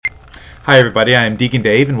Hi, everybody. I am Deacon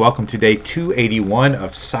Dave, and welcome to day 281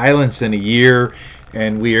 of Silence in a Year.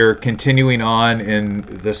 And we are continuing on in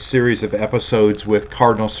this series of episodes with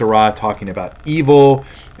Cardinal Sarah talking about evil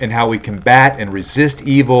and how we combat and resist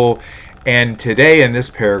evil. And today, in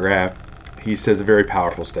this paragraph, he says a very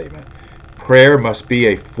powerful statement. Prayer must be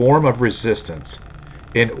a form of resistance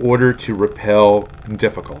in order to repel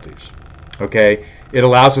difficulties. Okay? It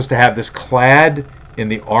allows us to have this clad in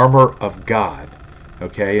the armor of God.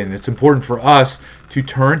 Okay, and it's important for us to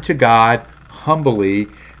turn to God humbly,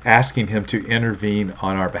 asking Him to intervene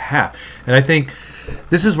on our behalf. And I think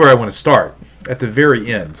this is where I want to start, at the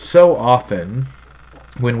very end. So often,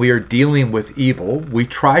 when we are dealing with evil, we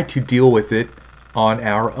try to deal with it on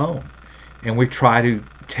our own. And we try to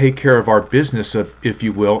take care of our business, if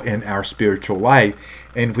you will, in our spiritual life.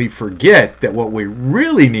 And we forget that what we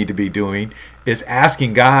really need to be doing is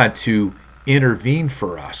asking God to intervene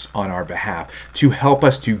for us on our behalf, to help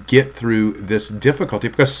us to get through this difficulty.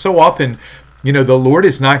 Because so often, the Lord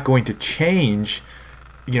is not going to change,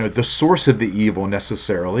 the source of the evil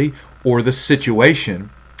necessarily, or the situation,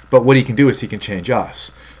 but what He can do is He can change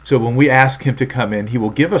us. So when we ask Him to come in, He will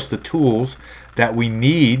give us the tools that we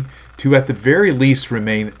need to, at the very least,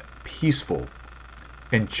 remain peaceful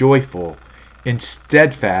and joyful and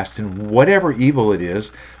steadfast in whatever evil it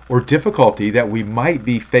is or difficulty that we might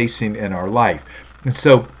be facing in our life. And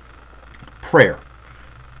so, prayer.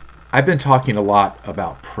 I've been talking a lot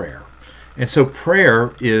about prayer. And so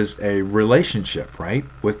prayer is a relationship, right,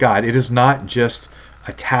 with God. It is not just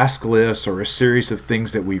a task list or a series of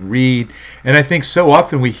things that we read. And I think so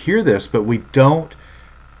often we hear this, but we don't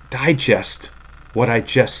digest what I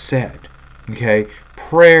just said. Okay?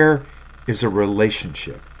 Prayer is a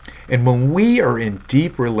relationship. And when we are in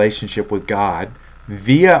deep relationship with God,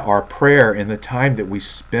 via our prayer and the time that we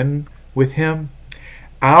spend with Him,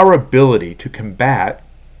 our ability to combat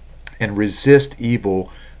and resist evil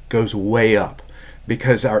goes way up,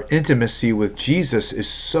 because our intimacy with Jesus is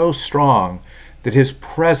so strong that His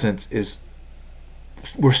presence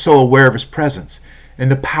we're so aware of His presence and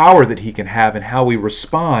the power that He can have and how we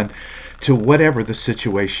respond to whatever the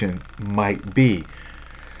situation might be.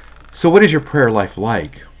 So what is your prayer life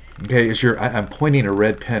like? Okay, I'm pointing a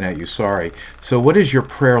red pen at you, sorry. So what is your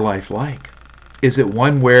prayer life like? Is it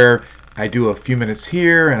one where I do a few minutes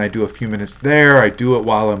here and I do a few minutes there? I do it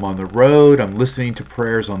while I'm on the road. I'm listening to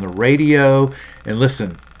prayers on the radio. And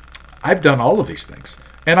listen, I've done all of these things.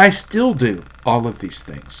 And I still do all of these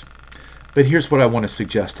things. But here's what I want to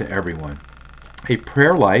suggest to everyone. A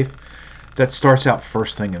prayer life that starts out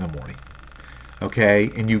first thing in the morning.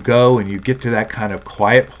 Okay, and you go and you get to that kind of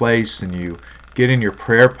quiet place and you get in your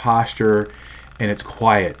prayer posture and it's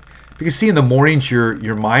quiet. Because see, in the mornings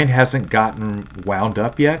your mind hasn't gotten wound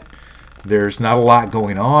up yet. There's not a lot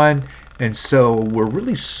going on. And so we're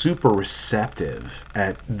really super receptive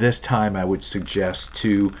at this time, I would suggest,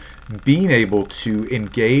 to being able to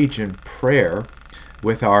engage in prayer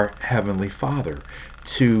with our Heavenly Father,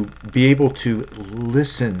 to be able to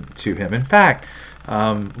listen to Him. In fact,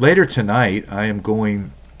 later tonight I am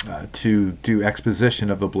going to do exposition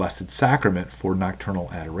of the Blessed Sacrament for Nocturnal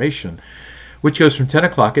Adoration, which goes from 10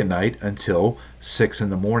 o'clock at night until 6 in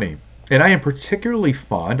the morning. And I am particularly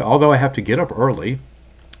fond, although I have to get up early,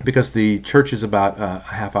 because the church is about a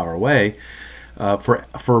half hour away,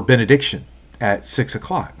 for benediction at 6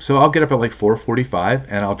 o'clock. So I'll get up at like 4:45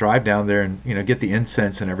 and I'll drive down there and get the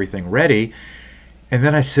incense and everything ready. And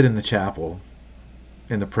then I sit in the chapel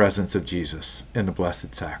in the presence of Jesus in the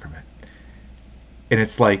Blessed Sacrament. And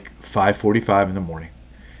it's like 5:45 in the morning.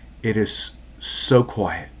 It is so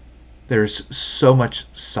quiet. There's so much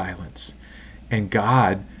silence. And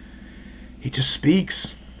God, He just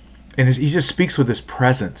speaks. And He just speaks with His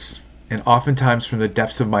presence. And oftentimes from the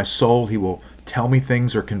depths of my soul, He will tell me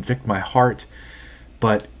things or convict my heart.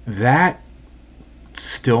 But that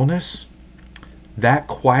stillness, that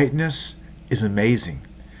quietness is amazing.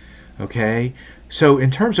 Okay? So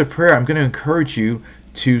in terms of prayer, I'm going to encourage you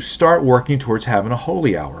to start working towards having a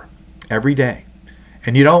holy hour every day.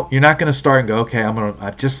 And you're not going to start and go, okay,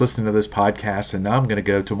 I've just listened to this podcast and now I'm going to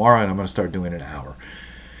go tomorrow and I'm going to start doing an hour.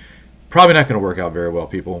 Probably not going to work out very well,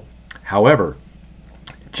 people. However,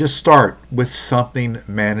 just start with something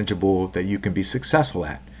manageable that you can be successful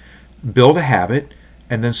at. Build a habit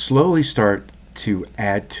and then slowly start to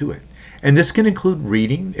add to it. And this can include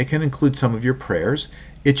reading. It can include some of your prayers.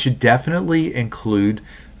 It should definitely include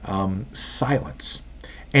silence.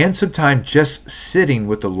 And sometimes just sitting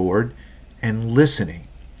with the Lord and listening.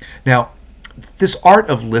 Now, this art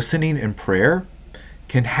of listening in prayer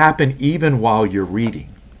can happen even while you're reading.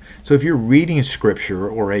 So if you're reading scripture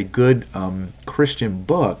or a good Christian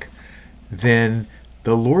book, then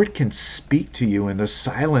The Lord can speak to you in the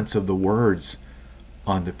silence of the words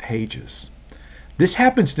on the pages. This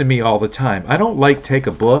happens to me all the time. I don't like take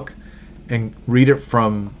a book and read it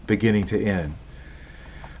from beginning to end.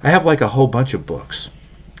 I have like a whole bunch of books,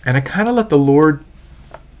 and I kind of let the Lord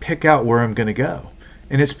pick out where I'm going to go.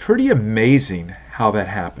 And it's pretty amazing how that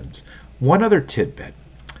happens. One other tidbit: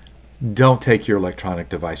 don't take your electronic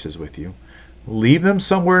devices with you. Leave them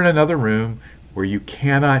somewhere in another room where you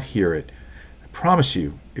cannot hear it. I promise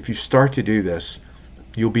you, if you start to do this,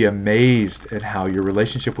 you'll be amazed at how your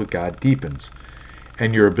relationship with God deepens,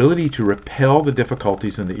 and your ability to repel the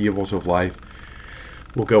difficulties and the evils of life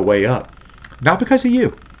will go way up. Not because of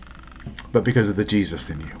you, but because of the Jesus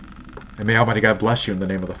in you. And may Almighty God bless you in the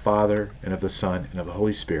name of the Father, and of the Son, and of the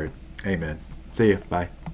Holy Spirit. Amen. See you. Bye.